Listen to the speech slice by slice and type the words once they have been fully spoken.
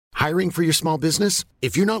Hiring for your small business?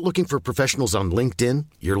 If you're not looking for professionals on LinkedIn,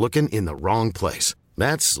 you're looking in the wrong place.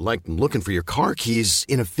 That's like looking for your car keys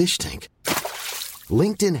in a fish tank.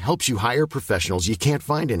 LinkedIn helps you hire professionals you can't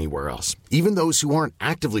find anywhere else, even those who aren't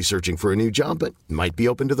actively searching for a new job but might be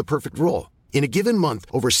open to the perfect role. In a given month,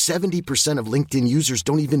 over 70% of LinkedIn users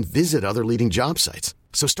don't even visit other leading job sites.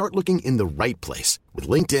 So start looking in the right place. With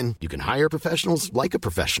LinkedIn, you can hire professionals like a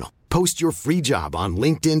professional. Post your free job on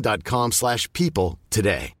linkedin.com/people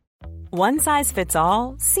today. One size fits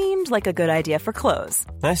all seemed like a good idea for clothes.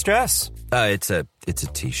 Nice dress. It's a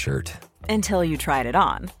t-shirt. Until you tried it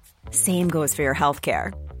on. Same goes for your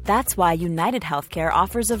healthcare. That's why United Healthcare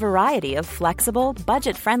offers a variety of flexible,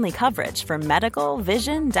 budget-friendly coverage for medical,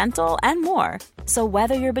 vision, dental, and more. So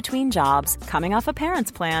whether you're between jobs, coming off a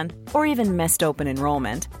parent's plan, or even missed open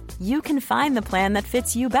enrollment, you can find the plan that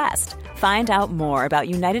fits you best. Find out more about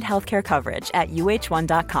United Healthcare coverage at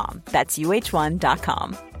uh1.com. That's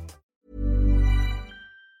uh1.com.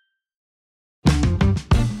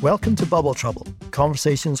 Welcome to Bubble Trouble,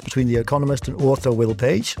 conversations between the economist and author Will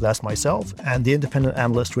Page, that's myself, and the independent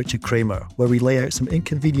analyst Richard Kramer, where we lay out some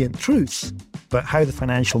inconvenient truths about how the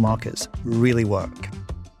financial markets really work.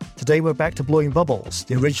 Today we're back to blowing bubbles,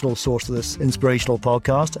 the original source of this inspirational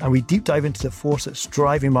podcast, and we deep dive into the force that's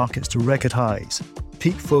driving markets to record highs.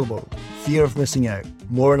 Peak FOMO, fear of missing out.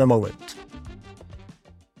 More in a moment.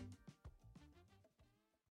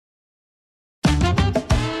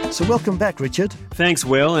 So welcome back, Richard. Thanks,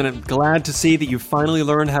 Will, and I'm glad to see that you finally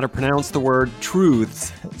learned how to pronounce the word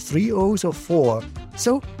truths. 3 O's or 4.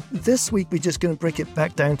 So this week we're just going to break it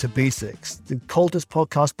back down to basics. They called this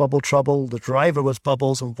podcast Bubble Trouble. The driver was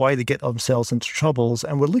bubbles and why they get themselves into troubles.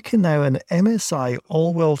 And we're looking now at an MSI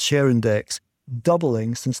All-World Share Index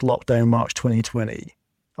doubling since lockdown March 2020.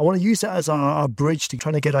 I want to use that as our bridge to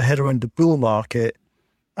trying to get our head around the bull market,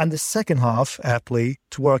 and the second half, aptly,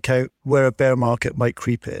 to work out where a bear market might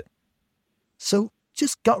creep in. So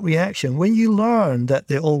just gut reaction. When you learn that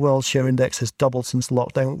the all-world share index has doubled since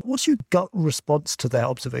lockdown, what's your gut response to that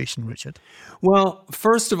observation, Richard? Well,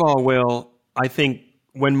 first of all, Will, I think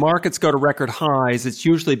when markets go to record highs, it's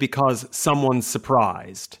usually because someone's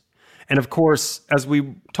surprised. And of course, as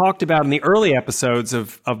we talked about in the early episodes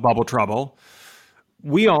of Bubble Trouble,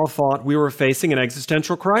 we all thought we were facing an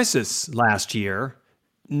existential crisis last year.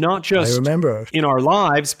 Not just in our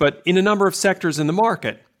lives, but in a number of sectors in the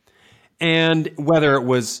market. And whether it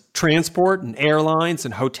was transport and airlines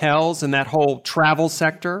and hotels and that whole travel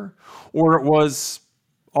sector, or it was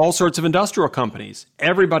all sorts of industrial companies,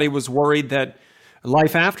 everybody was worried that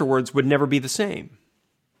life afterwards would never be the same.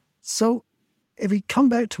 So if we come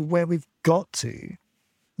back to where we've got to,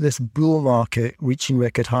 this bull market reaching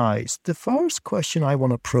record highs, the first question I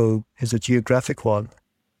want to probe is a geographic one.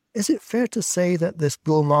 Is it fair to say that this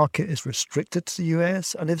bull market is restricted to the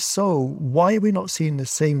US? And if so, why are we not seeing the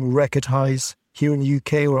same record highs here in the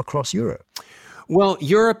UK or across Europe? Well,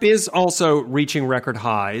 Europe is also reaching record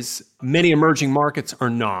highs. Many emerging markets are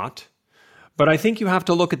not. But I think you have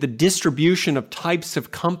to look at the distribution of types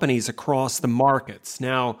of companies across the markets.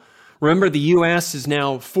 Now, remember the US is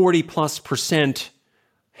now 40+%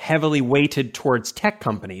 heavily weighted towards tech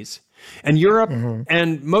companies. And Europe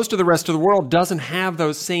and most of the rest of the world doesn't have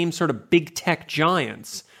those same sort of big tech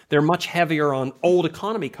giants. They're much heavier on old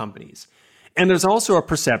economy companies. And there's also a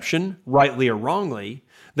perception, rightly or wrongly,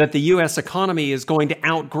 that the U.S. economy is going to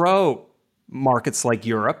outgrow markets like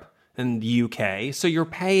Europe and the UK. So you're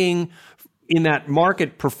paying in that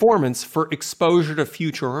market performance for exposure to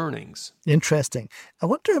future earnings. Interesting. I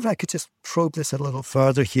wonder if I could just probe this a little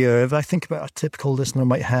further here. If I think about a typical listener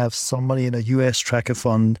might have some money in a US tracker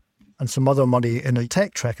fund and some other money in a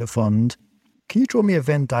tech tracker fund. Can you draw me a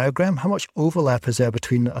Venn diagram? How much overlap is there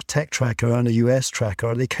between a tech tracker and a US tracker?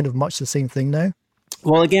 Are they kind of much the same thing now?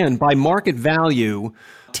 Well, again, by market value,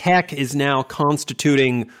 tech is now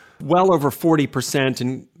constituting well over 40%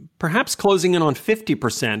 and perhaps closing in on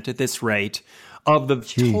 50% at this rate of the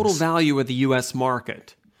total value of the U.S.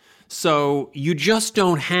 market. So you just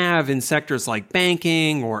don't have in sectors like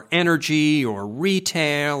banking or energy or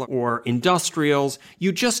retail or industrials,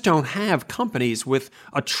 you just don't have companies with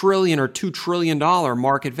 $1 trillion or $2 trillion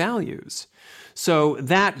market values. So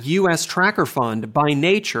that U.S. tracker fund, by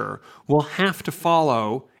nature, will have to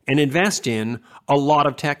follow and invest in a lot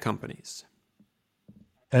of tech companies.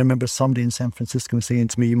 I remember somebody in San Francisco saying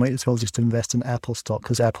to me, you might as well just invest in Apple stock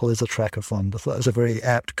because Apple is a tracker fund. I thought that was a very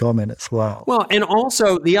apt comment as well. Well, and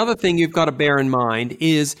also the other thing you've got to bear in mind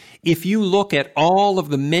is if you look at all of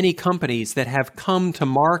the many companies that have come to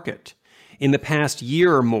market in the past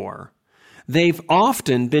year or more, they've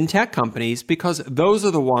often been tech companies because those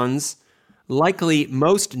are the ones likely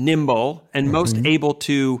most nimble and most able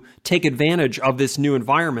to take advantage of this new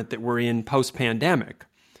environment that we're in post-pandemic.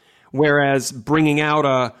 Whereas bringing out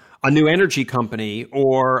a new energy company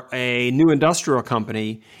or a new industrial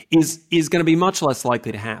company is going to be much less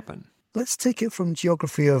likely to happen. Let's take it from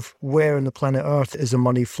geography of where on the planet Earth is the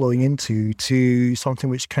money flowing into to something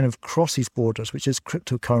which kind of crosses borders, which is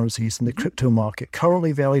cryptocurrencies and the crypto market,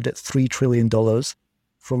 currently valued at $3 trillion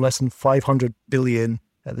from less than $500 billion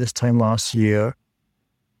at this time last year.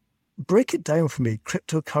 Break it down for me.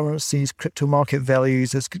 Cryptocurrencies, crypto market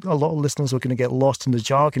values. There's a lot of listeners are going to get lost in the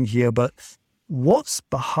jargon here, but what's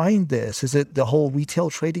behind this? Is it the whole retail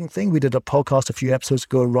trading thing? We did a podcast a few episodes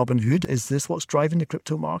ago on Robinhood. Is this what's driving the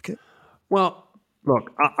crypto market? Well,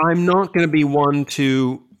 look, I'm not going to be one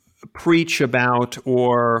to preach about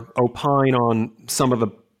or opine on some of the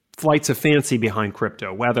flights of fancy behind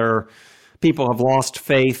crypto, whether people have lost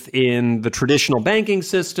faith in the traditional banking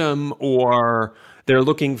system or they're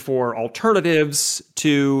looking for alternatives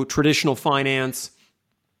to traditional finance.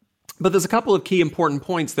 But there's a couple of key important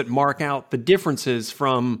points that mark out the differences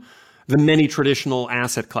from the many traditional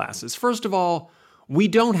asset classes. First of all, we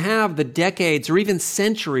don't have the decades or even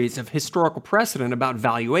centuries of historical precedent about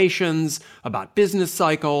valuations, about business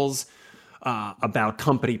cycles, about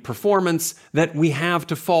company performance that we have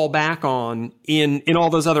to fall back on in all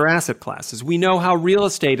those other asset classes. We know how real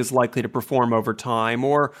estate is likely to perform over time,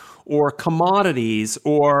 or commodities,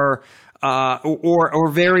 or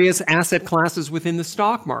various asset classes within the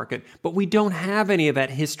stock market, but we don't have any of that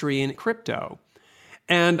history in crypto.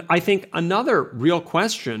 And I think another real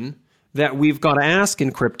question that we've got to ask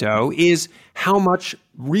in crypto is how much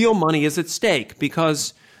real money is at stake,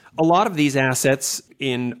 because a lot of these assets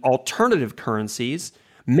in alternative currencies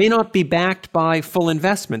may not be backed by full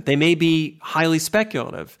investment. They may be highly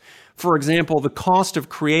speculative. For example, the cost of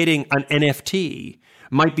creating an NFT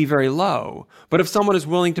might be very low, but if someone is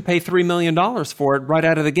willing to pay $3 million for it right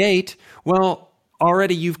out of the gate, well,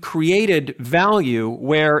 already you've created value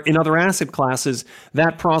where in other asset classes,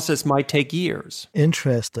 that process might take years.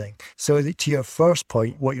 Interesting. So to your first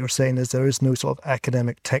point, what you're saying is there is no sort of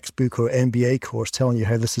academic textbook or MBA course telling you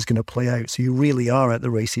how this is going to play out. So you really are at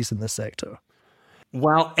the races in this sector.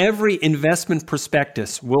 While every investment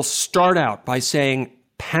prospectus will start out by saying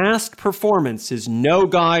past performance is no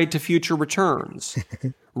guide to future returns,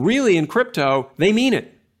 really in crypto, they mean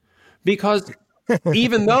it. Because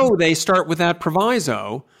even though they start with that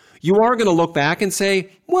proviso, you are going to look back and say,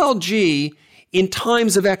 well, gee, in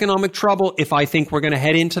times of economic trouble, if I think we're going to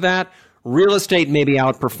head into that, real estate maybe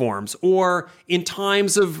outperforms. Or in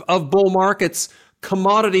times of bull markets,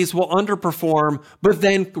 commodities will underperform, but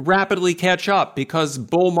then rapidly catch up because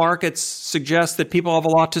bull markets suggest that people have a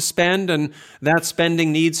lot to spend, and that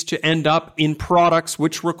spending needs to end up in products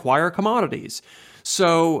which require commodities.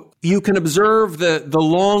 So you can observe the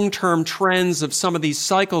long-term trends of some of these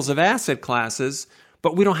cycles of asset classes,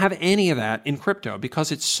 but we don't have any of that in crypto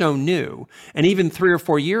because it's so new. And even 3 or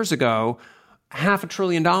 4 years ago, $500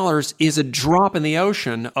 billion is a drop in the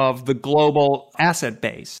ocean of the global asset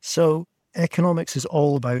base. So economics is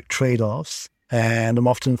all about trade-offs. And I'm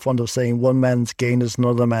often fond of saying one man's gain is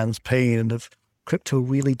another man's pain. And if crypto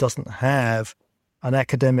really doesn't have an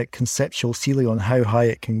academic conceptual ceiling on how high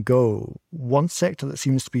it can go, one sector that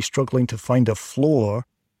seems to be struggling to find a floor,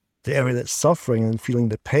 the area that's suffering and feeling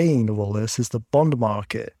the pain of all this, is the bond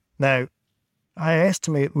market. Now, I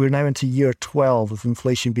estimate we're now into year 12 of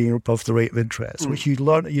inflation being above the rate of interest, which you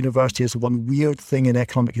learn at university is one weird thing in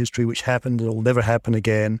economic history which happened and will never happen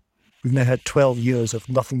again. We've now had 12 years of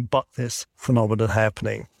nothing but this phenomenon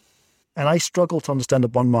happening. And I struggle to understand the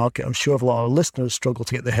bond market. I'm sure a lot of listeners struggle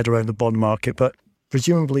to get their head around the bond market, but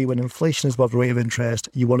presumably when inflation is above the rate of interest,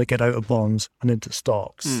 you want to get out of bonds and into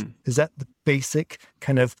stocks. Is that the basic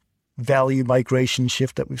kind of value migration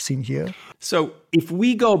shift that we've seen here? So if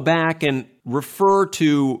we go back and refer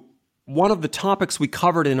to one of the topics we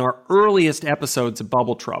covered in our earliest episodes of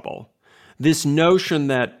Bubble Trouble, this notion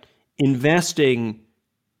that investing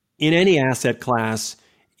in any asset class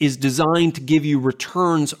is designed to give you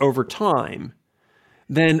returns over time,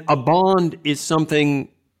 then a bond is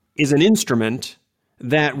an instrument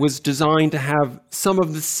that was designed to have some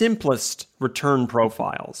of the simplest return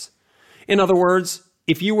profiles. In other words,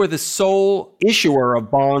 if you were the sole issuer of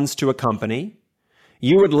bonds to a company,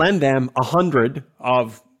 you would lend them 100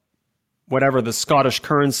 of whatever the Scottish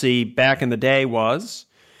currency back in the day was,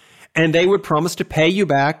 and they would promise to pay you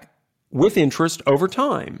back with interest over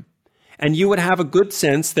time. And you would have a good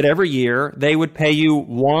sense that every year they would pay you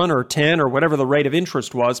 1 or 10 or whatever the rate of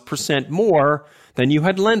interest was % more than you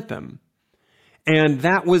had lent them. And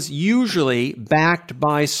that was usually backed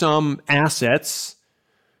by some assets,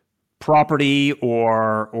 property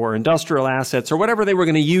or industrial assets or whatever they were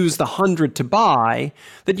going to use the 100 to buy,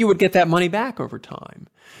 that you would get that money back over time.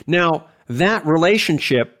 Now, that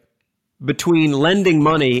relationship between lending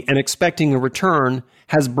money and expecting a return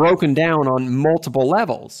has broken down on multiple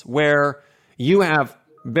levels, where you have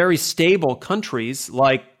very stable countries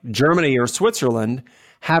like Germany or Switzerland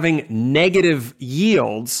having negative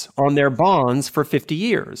yields on their bonds for 50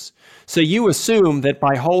 years. So you assume that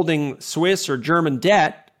by holding Swiss or German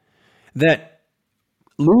debt, that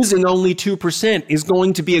losing only 2% is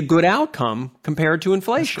going to be a good outcome compared to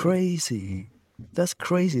inflation. That's crazy. That's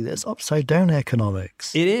crazy. That's upside down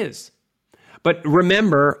economics. It is. But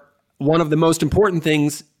remember, one of the most important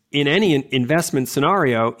things in any investment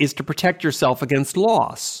scenario is to protect yourself against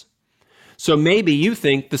loss. So maybe you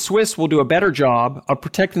think the Swiss will do a better job of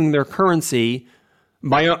protecting their currency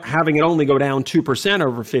by having it only go down 2%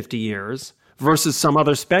 over 50 years versus some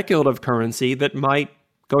other speculative currency that might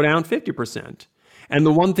go down 50%. And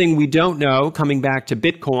the one thing we don't know, coming back to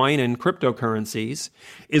Bitcoin and cryptocurrencies,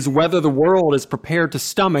 is whether the world is prepared to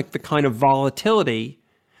stomach the kind of volatility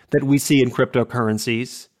that we see in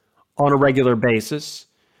cryptocurrencies on a regular basis,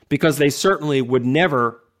 because they certainly would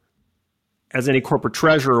never, as any corporate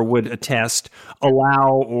treasurer would attest,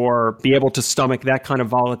 allow or be able to stomach that kind of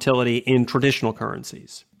volatility in traditional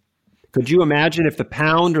currencies. Could you imagine if the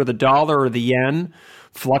pound or the dollar or the yen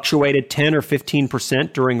fluctuated 10 or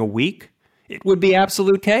 15% during a week? It would be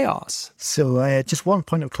absolute chaos. So just one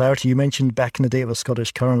point of clarity. You mentioned back in the day of a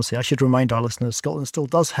Scottish currency. I should remind our listeners, Scotland still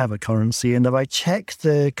does have a currency. And if I check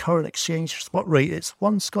the current exchange spot rate, it's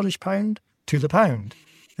 £1 Scottish pound to the pound.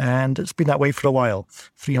 And it's been that way for a while,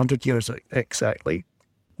 300 years exactly.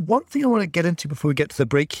 One thing I want to get into before we get to the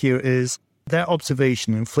break here is that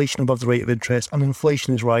observation, inflation above the rate of interest, and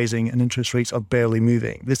inflation is rising and interest rates are barely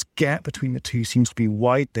moving. This gap between the two seems to be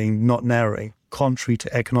widening, not narrowing, contrary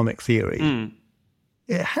to economic theory.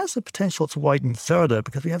 It has the potential to widen further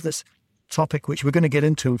because we have this topic which we're going to get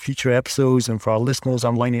into in future episodes, and for our listeners,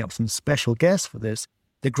 I'm lining up some special guests for this,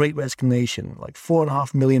 the Great Resignation. Like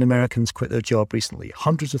 4.5 million Americans quit their job recently.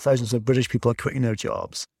 Hundreds of thousands of British people are quitting their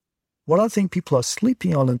jobs. What I think people are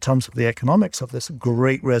sleeping on in terms of the economics of this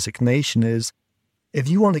Great Resignation is, if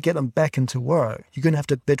you want to get them back into work, you're going to have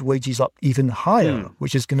to bid wages up even higher,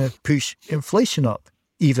 which is going to push inflation up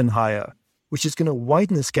even higher, which is going to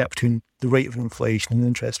widen this gap between the rate of inflation and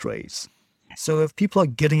interest rates. So if people are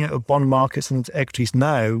getting out of bond markets and into equities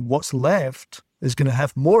now, what's left is going to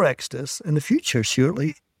have more exodus in the future,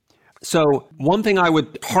 surely. So one thing I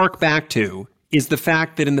would hark back to is the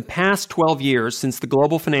fact that in the past 12 years since the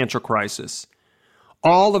global financial crisis,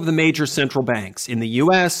 all of the major central banks in the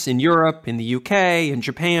US, in Europe, in the UK, in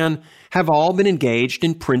Japan have all been engaged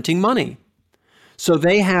in printing money. So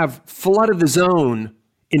they have flooded the zone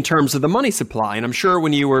in terms of the money supply. And I'm sure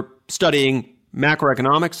when you were studying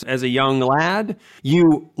macroeconomics as a young lad,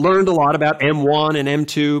 you learned a lot about M1 and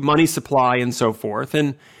M2 money supply and so forth.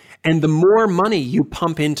 And the more money you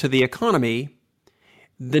pump into the economy,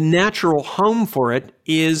 the natural home for it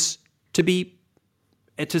is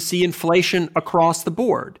to see inflation across the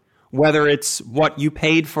board, whether it's what you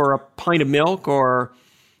paid for a pint of milk or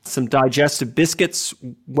some digestive biscuits,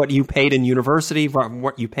 what you paid in university,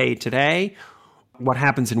 what you pay today, what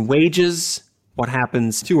happens in wages, what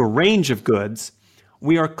happens to a range of goods.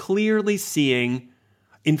 We are clearly seeing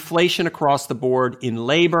inflation across the board in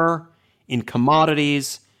labor, in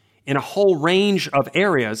commodities, in a whole range of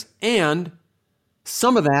areas. And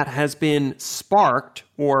some of that has been sparked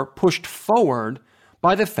or pushed forward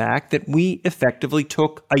by the fact that we effectively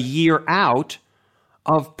took a year out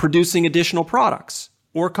of producing additional products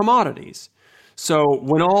or commodities. So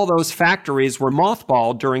when all those factories were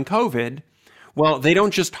mothballed during COVID, well, they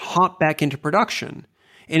don't just hop back into production.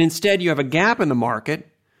 And instead, you have a gap in the market,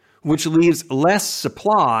 which leaves less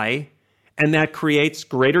supply, and that creates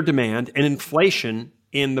greater demand and inflation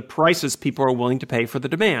in the prices people are willing to pay for the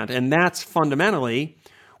demand. And that's fundamentally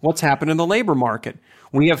what's happened in the labor market.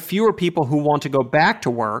 We have fewer people who want to go back to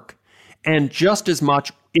work, and just as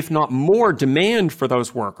much, if not more, demand for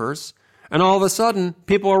those workers. And all of a sudden,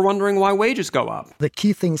 people are wondering why wages go up. The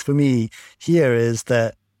key things for me here is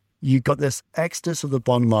that you've got this exodus of the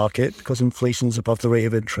bond market because inflation is above the rate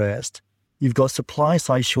of interest. You've got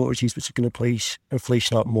supply-side shortages, which are going to push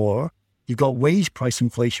inflation up more. You've got wage price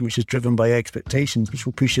inflation, which is driven by expectations, which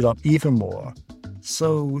will push it up even more.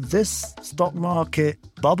 So this stock market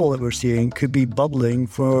bubble that we're seeing could be bubbling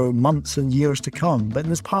for months and years to come. But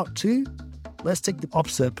in this part two, let's take the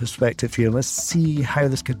opposite perspective here. Let's see how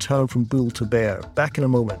this could turn from bull to bear. Back in a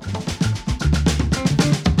moment.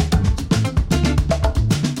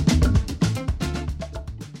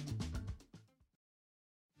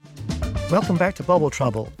 Welcome back to Bubble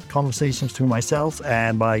Trouble, conversations between myself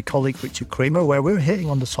and my colleague Richard Kramer, where we're hitting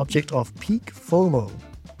on the subject of peak FOMO.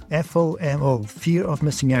 FOMO, fear of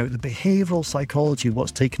missing out, the behavioural psychology of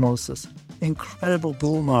what's taken on this incredible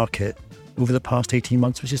bull market over the past 18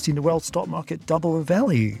 months, which has seen the world stock market double in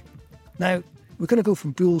value. Now, we're going to go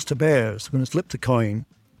from bulls to bears. We're going to flip the coin.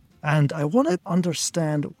 And I want to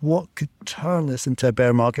understand what could turn this into a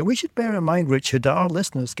bear market. We should bear in mind, Richard, that our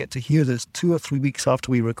listeners get to hear this 2 or 3 weeks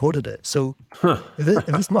after we recorded it. So if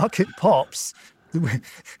this market pops,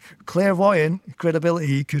 clairvoyant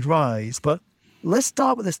credibility could rise. But let's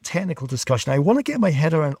start with this technical discussion. I want to get my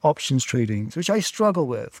head around options trading, which I struggle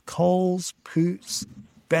with. Calls, puts,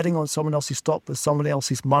 betting on someone else's stock with someone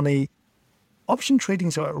else's money. Option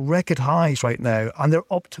tradings are at record highs right now, and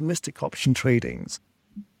they're optimistic option tradings.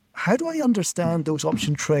 How do I understand those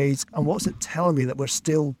option trades, and what's it telling me that we're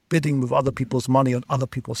still bidding with other people's money on other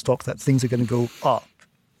people's stock, that things are going to go up?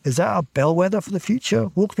 Is that a bellwether for the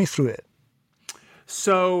future? Walk me through it.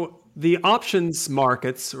 So the options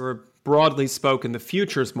markets, or broadly spoken, the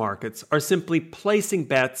futures markets, are simply placing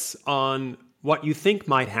bets on what you think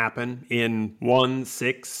might happen in 1,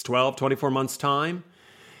 6, 12, 24 months' time.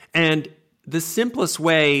 And the simplest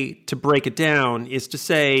way to break it down is to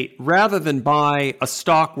say, rather than buy a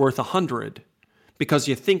stock worth 100 because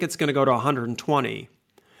you think it's going to go to 120,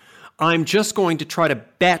 I'm just going to try to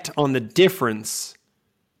bet on the difference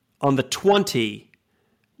on the 20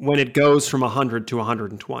 when it goes from 100 to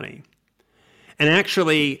 120. And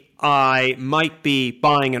actually, I might be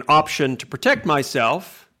buying an option to protect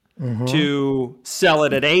myself, to sell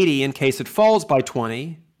it at 80 in case it falls by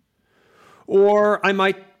 20, or I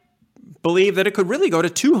might believe that it could really go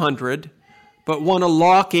to 200, but want to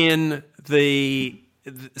lock in the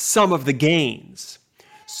sum of the gains.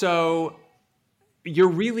 So you're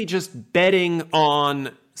really just betting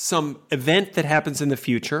on some event that happens in the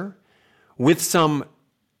future with some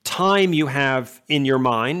time you have in your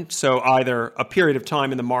mind. So either a period of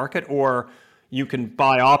time in the market, or you can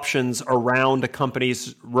buy options around a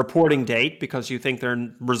company's reporting date because you think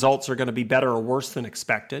their results are going to be better or worse than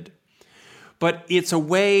expected. But it's a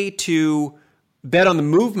way to bet on the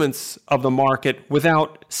movements of the market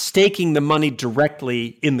without staking the money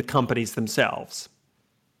directly in the companies themselves.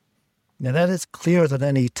 Now, that is clearer than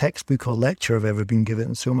any textbook or lecture I've ever been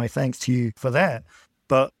given, so my thanks to you for that.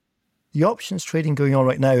 But the options trading going on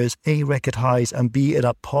right now is A, record highs, and B, in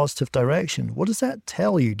a positive direction. What does that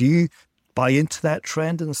tell you? Do you buy into that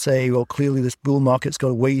trend and say, well, clearly this bull market's got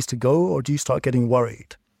a ways to go, or do you start getting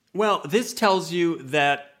worried? Well, this tells you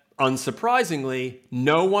that, unsurprisingly,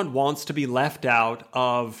 no one wants to be left out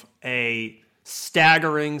of a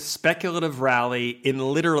staggering speculative rally in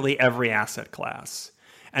literally every asset class.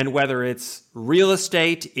 And whether it's real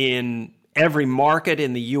estate in every market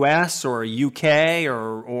in the US or UK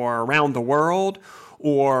or around the world,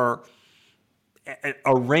 or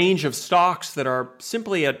a range of stocks that are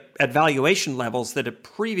simply at valuation levels that are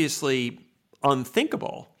previously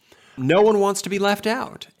unthinkable, no one wants to be left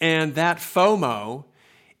out. And that FOMO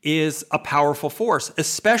is a powerful force,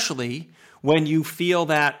 especially when you feel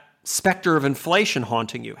that specter of inflation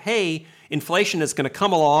haunting you. Hey, inflation is going to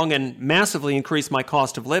come along and massively increase my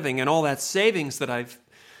cost of living, and all that savings that I've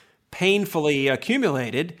painfully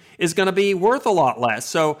accumulated is going to be worth a lot less.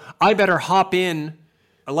 So I better hop in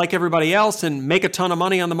like everybody else and make a ton of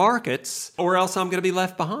money on the markets, or else I'm going to be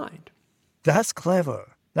left behind. That's clever.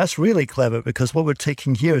 That's really clever, because what we're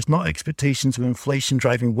taking here is not expectations of inflation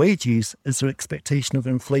driving wages, it's an expectation of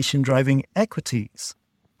inflation driving equities.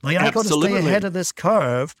 Like, I got to stay ahead of this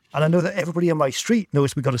curve, and I know that everybody on my street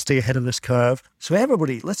knows we got to stay ahead of this curve. So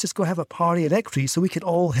everybody, let's just go have a party at equity so we can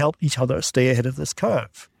all help each other stay ahead of this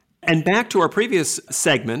curve. And back to our previous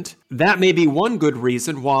segment, that may be one good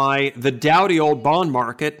reason why the dowdy old bond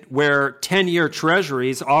market, where 10-year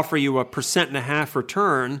treasuries offer you a 1.5%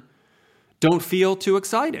 return, don't feel too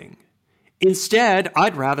exciting. Instead,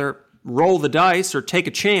 I'd rather roll the dice, or take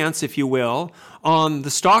a chance, if you will, on the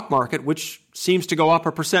stock market, which seems to go up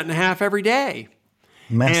 1.5% every day.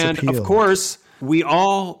 Massive and of course, we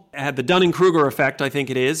all had the Dunning-Kruger effect, I think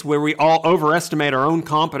it is, where we all overestimate our own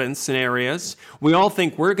competence in areas. We all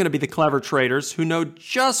think we're going to be the clever traders who know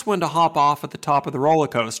just when to hop off at the top of the roller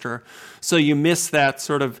coaster. So you miss that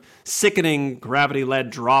sort of sickening gravity-led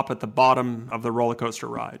drop at the bottom of the roller coaster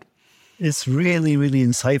ride. It's really, really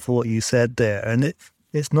insightful what you said there. And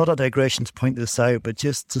it's not a digression to point this out, but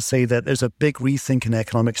just to say that there's a big rethink in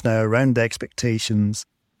economics now around expectations.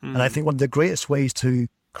 And I think one of the greatest ways to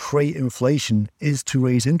create inflation is to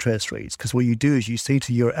raise interest rates, because what you do is you say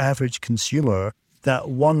to your average consumer that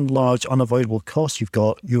one large unavoidable cost you've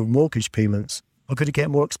got, your mortgage payments, are going to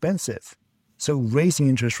get more expensive. So raising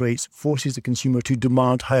interest rates forces the consumer to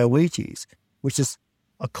demand higher wages, which is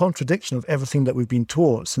a contradiction of everything that we've been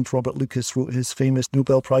taught since Robert Lucas wrote his famous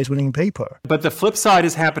Nobel Prize-winning paper. But the flip side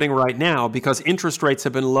is happening right now because interest rates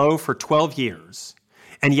have been low for 12 years,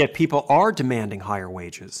 and yet people are demanding higher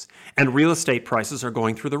wages, and real estate prices are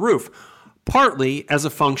going through the roof, partly as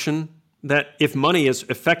a function that if money is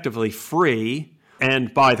effectively free,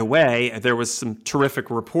 and by the way, there was some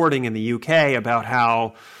terrific reporting in the UK about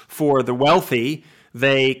how for the wealthy,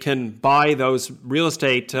 they can buy those real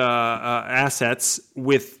estate assets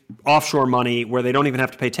with offshore money where they don't even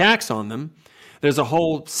have to pay tax on them. There's a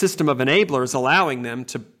whole system of enablers allowing them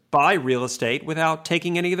to buy real estate without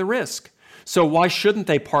taking any of the risk. So why shouldn't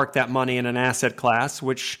they park that money in an asset class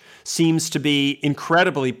which seems to be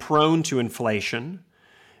incredibly prone to inflation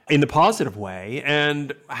in the positive way?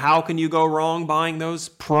 And how can you go wrong buying those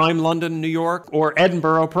prime London, New York, or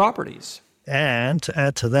Edinburgh properties? And to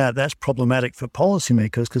add to that, that's problematic for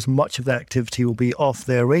policymakers because much of that activity will be off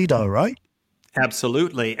their radar, right?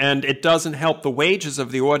 Absolutely. And it doesn't help the wages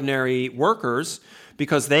of the ordinary workers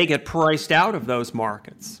because they get priced out of those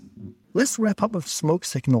markets. Let's wrap up with smoke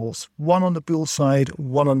signals, one on the bull side,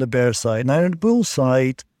 one on the bear side. Now, on the bull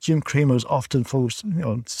side, Jim Cramer's often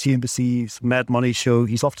on CNBC's Mad Money show,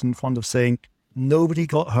 he's often fond of saying, nobody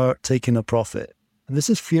got hurt taking a profit. And this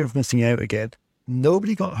is fear of missing out again.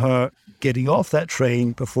 Nobody got hurt getting off that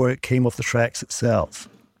train before it came off the tracks itself.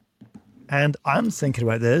 And I'm thinking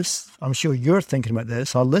about this. I'm sure you're thinking about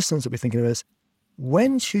this. Our listeners will be thinking about this.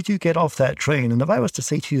 When should you get off that train? And if I was to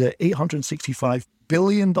say to you that $865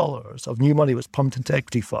 billion of new money was pumped into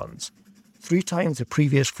equity funds, 3 times the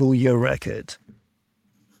previous full year record,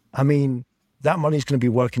 I mean, that money's going to be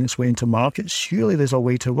working its way into markets. Surely there's a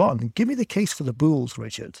way to run. Give me the case for the bulls,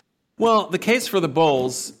 Richard. Well, the case for the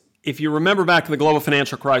bulls, if you remember back to the global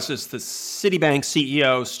financial crisis, the Citibank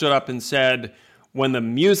CEO stood up and said, when the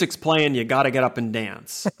music's playing, you got to get up and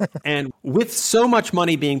dance. And with so much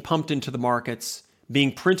money being pumped into the markets,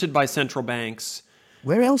 being printed by central banks,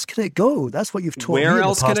 where else can it go? That's what you've told me. Where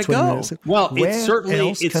else can it go? Minutes. Well, where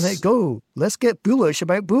else can it go? Let's get bullish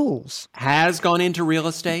about bulls. Has gone into real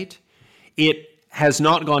estate. It has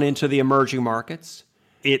not gone into the emerging markets.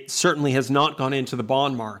 It certainly has not gone into the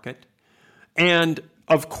bond market. And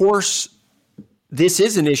of course, this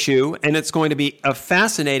is an issue, and it's going to be a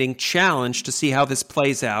fascinating challenge to see how this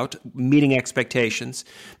plays out, meeting expectations,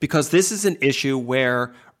 because this is an issue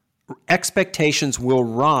where expectations will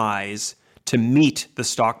rise to meet the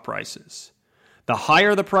stock prices. The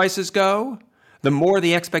higher the prices go, the more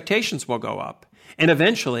the expectations will go up. And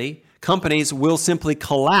eventually, companies will simply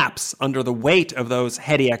collapse under the weight of those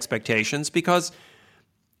heady expectations because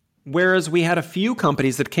whereas we had a few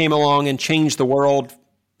companies that came along and changed the world,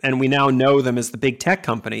 and we now know them as the big tech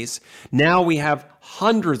companies, now we have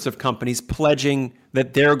hundreds of companies pledging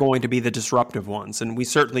that they're going to be the disruptive ones. And we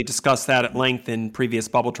certainly discussed that at length in previous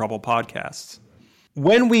Bubble Trouble podcasts.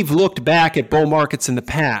 When we've looked back at bull markets in the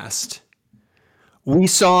past, we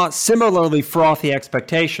saw similarly frothy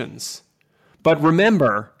expectations. But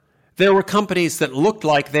remember, there were companies that looked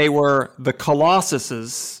like they were the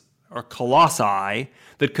colossuses or colossi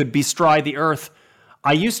that could bestride the earth.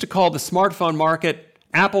 I used to call the smartphone market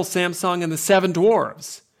Apple, Samsung, and the Seven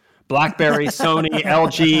Dwarves. BlackBerry, Sony,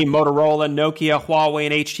 LG, Motorola, Nokia, Huawei,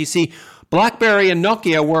 and HTC. BlackBerry and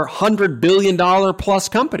Nokia were $100 billion plus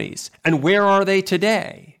companies. And where are they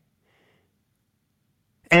today?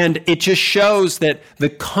 And it just shows that the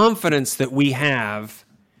confidence that we have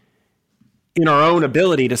in our own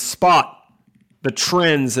ability to spot the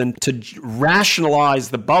trends and to rationalize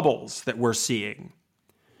the bubbles that we're seeing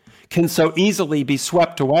can so easily be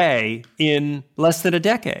swept away in less than a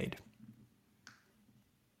decade.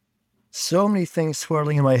 So many things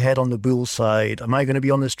swirling in my head on the bull side. Am I going to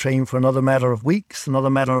be on this train for another matter of weeks, another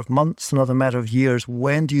matter of months, another matter of years?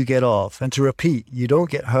 When do you get off? And to repeat, you don't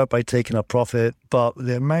get hurt by taking a profit, but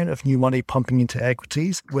the amount of new money pumping into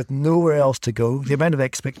equities with nowhere else to go, the amount of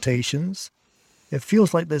expectations, it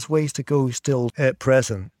feels like there's ways to go still at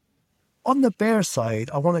present. On the bear side,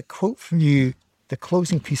 I want to quote from you the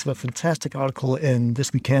closing piece of a fantastic article in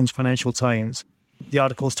this weekend's Financial Times. The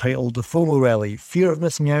article is titled The FOMO Rally, Fear of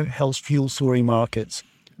Missing Out Helps Fuel Soaring Markets.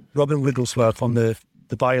 Robin Wigglesworth on the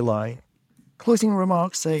byline. Closing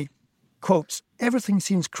remarks say, quotes, everything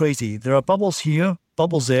seems crazy. There are bubbles here,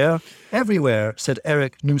 bubbles there, everywhere, said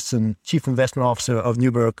Eric Newson, Chief Investment Officer of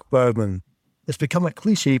Neuberg Berman. It's become a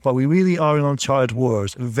cliche, but we really are in uncharted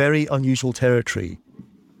waters, very unusual territory.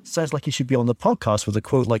 Sounds like you should be on the podcast with a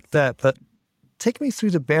quote like that, but take me through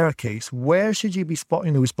the bear case. Where should you be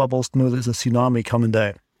spotting those bubbles to know there's a tsunami coming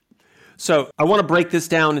down? So I want to break this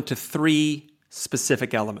down into 3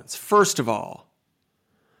 specific elements. First of all,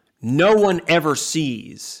 no one ever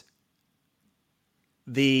sees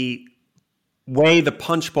the way the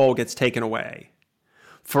punch bowl gets taken away.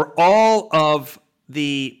 For all of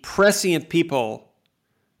the prescient people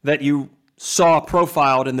that you saw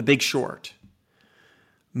profiled in The Big Short,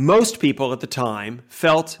 most people at the time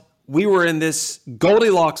felt we were in this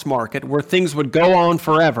Goldilocks market where things would go on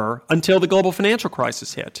forever until the global financial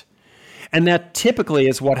crisis hit. And that typically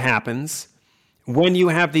is what happens when you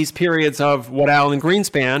have these periods of what Alan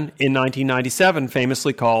Greenspan in 1997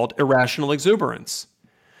 famously called irrational exuberance.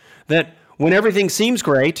 That when everything seems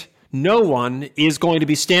great, no one is going to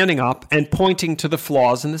be standing up and pointing to the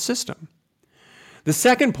flaws in the system. The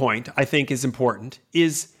second point I think is important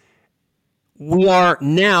is we are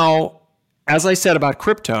now, as I said about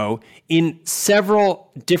crypto, in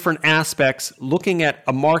several different aspects looking at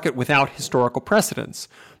a market without historical precedents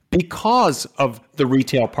because of the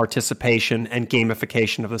retail participation and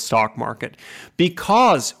gamification of the stock market,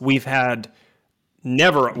 because we've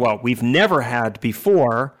never had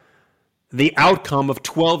before the outcome of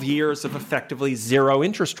 12 years of effectively zero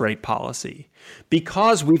interest rate policy,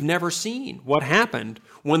 because we've never seen what happened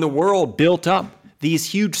when the world built up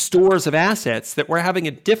these huge stores of assets that we're having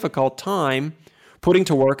a difficult time putting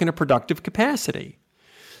to work in a productive capacity.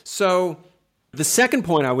 So the second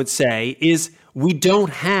point I would say is we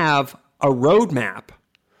don't have a roadmap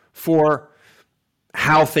for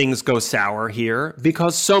how things go sour here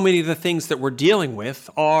because so many of the things that we're dealing with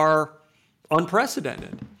are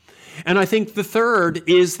unprecedented. And I think the third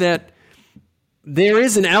is that there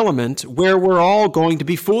is an element where we're all going to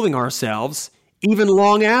be fooling ourselves even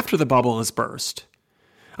long after the bubble has burst.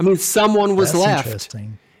 I mean, someone was left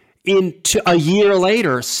a year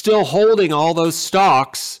later still holding all those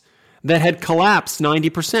stocks that had collapsed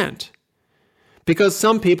 90%. Because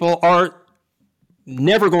some people are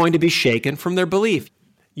never going to be shaken from their belief.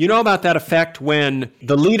 You know about that effect when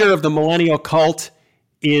the leader of the millennial cult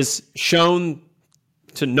is shown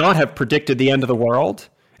to not have predicted the end of the world,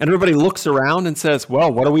 and everybody looks around and says,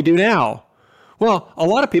 well, what do we do now? Well, a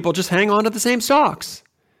lot of people just hang on to the same stocks.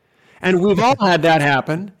 And we've all had that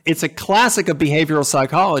happen. It's a classic of behavioral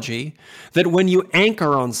psychology that when you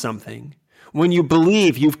anchor on something, when you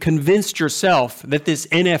believe you've convinced yourself that this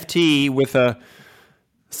NFT with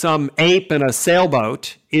some ape and a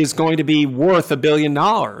sailboat is going to be worth $1 billion,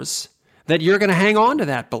 that you're going to hang on to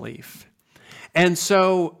that belief. And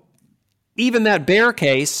so even that bear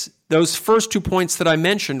case, those first 2 points that I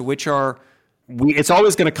mentioned, which are it's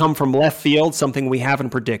always going to come from left field, something we haven't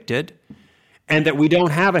predicted, and that we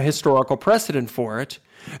don't have a historical precedent for it,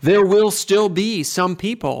 there will still be some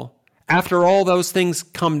people, after all those things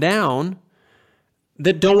come down,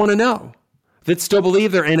 that don't want to know, that still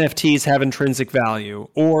believe their NFTs have intrinsic value,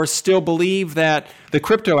 or still believe that the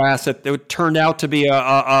crypto asset that turned out to be a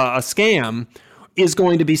scam is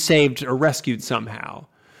going to be saved or rescued somehow.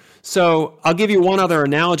 So I'll give you one other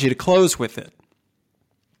analogy to close with it.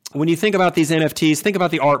 When you think about these NFTs, think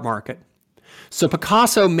about the art market. So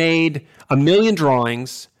Picasso made 1 million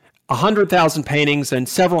drawings, 100,000 paintings, and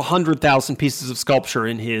several 100,000 pieces of sculpture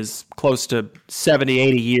in his close to 70,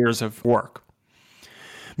 80 years of work.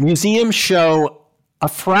 Museums show a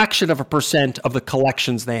fraction of a percent of the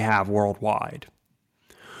collections they have worldwide.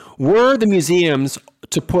 Were the museums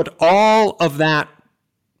to put all of that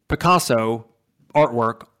Picasso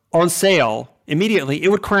artwork on sale immediately, it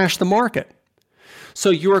would crash the market. So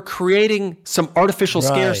you are creating some artificial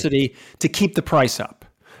scarcity to keep the price up.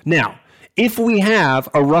 Now, if we have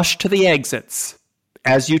a rush to the exits,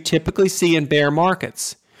 as you typically see in bear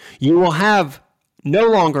markets, you will have no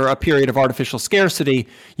longer a period of artificial scarcity.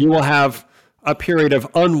 You will have a period of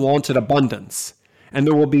unwanted abundance. And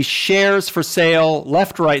there will be shares for sale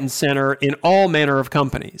left, right, and center in all manner of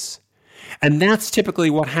companies. And that's typically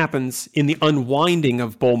what happens in the unwinding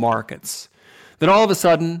of bull markets. That all of a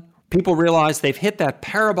sudden, people realize they've hit that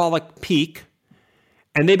parabolic peak,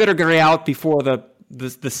 and they better get out before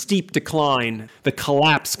the steep decline, the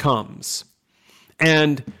collapse comes.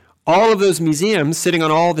 And all of those museums sitting on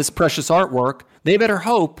all this precious artwork, they better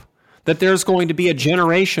hope that there's going to be a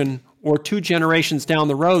generation or 2 generations down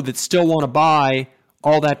the road that still want to buy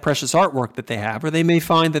all that precious artwork that they have, or they may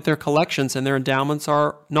find that their collections and their endowments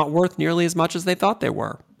are not worth nearly as much as they thought they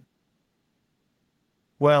were.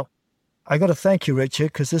 Well, I got to thank you, Richard,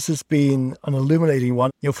 because this has been an illuminating one.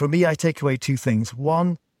 For me, I take away 2 things.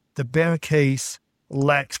 One, the bear case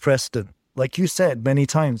lacks precedent. Like you said many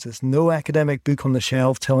times, there's no academic book on the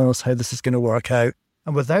shelf telling us how this is going to work out.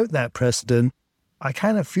 And without that precedent, I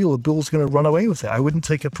kind of feel the bull's going to run away with it. I wouldn't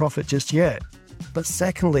take a profit just yet. But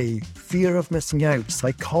secondly, fear of missing out,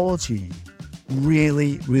 psychology.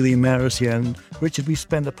 really, really matters here. And Richard, we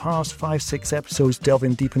spent the past 5-6 episodes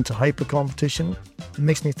delving deep into hyper-competition. It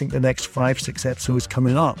makes me think the next 5-6 episodes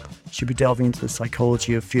coming up should be delving into the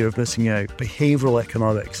psychology of fear of missing out, behavioral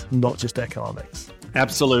economics, not just economics.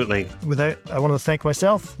 Absolutely. With that, I want to thank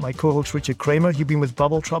myself, my co-host Richard Kramer. You've been with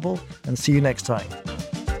Bubble Trouble, and see you next time.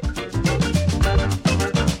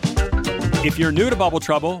 If you're new to Bubble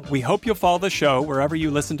Trouble, we hope you'll follow the show wherever you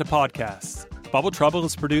listen to podcasts. Bubble Trouble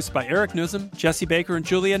is produced by Eric Newsom, Jesse Baker, and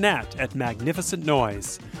Julia Nat at Magnificent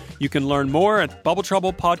Noise. You can learn more at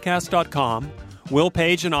BubbleTroublePodcast.com. Will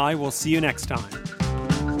Page and I will see you next time.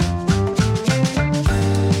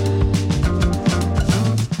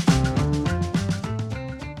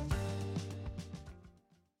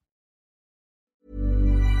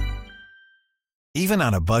 Even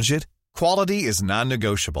on a budget, quality is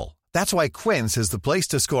non-negotiable. That's why Quince is the place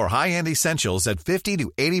to score high-end essentials at 50 to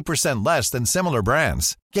 80% less than similar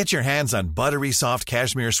brands. Get your hands on buttery soft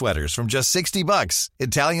cashmere sweaters from just $60,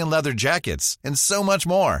 Italian leather jackets, and so much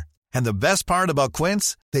more. And the best part about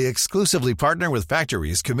Quince, they exclusively partner with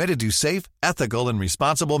factories committed to safe, ethical, and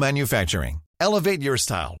responsible manufacturing. Elevate your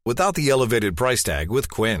style without the elevated price tag with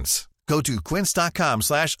Quince. Go to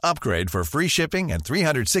quince.com/upgrade for free shipping and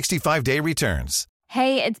 365-day returns.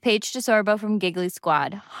 Hey, it's Paige DeSorbo from Giggly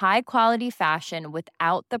Squad. High quality fashion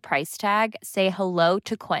without the price tag. Say hello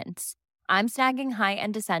to Quince. I'm snagging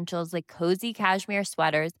high-end essentials like cozy cashmere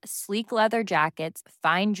sweaters, sleek leather jackets,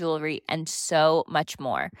 fine jewelry, and so much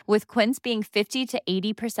more. With Quince being 50 to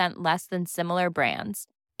 80% less than similar brands.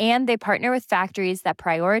 And they partner with factories that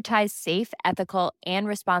prioritize safe, ethical, and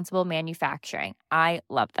responsible manufacturing. I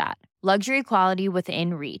love that. Luxury quality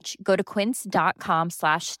within reach. Go to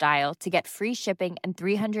quince.com/style to get free shipping and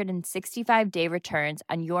 365-day returns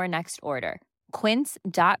on your next order.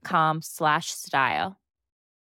 Quince.com/style.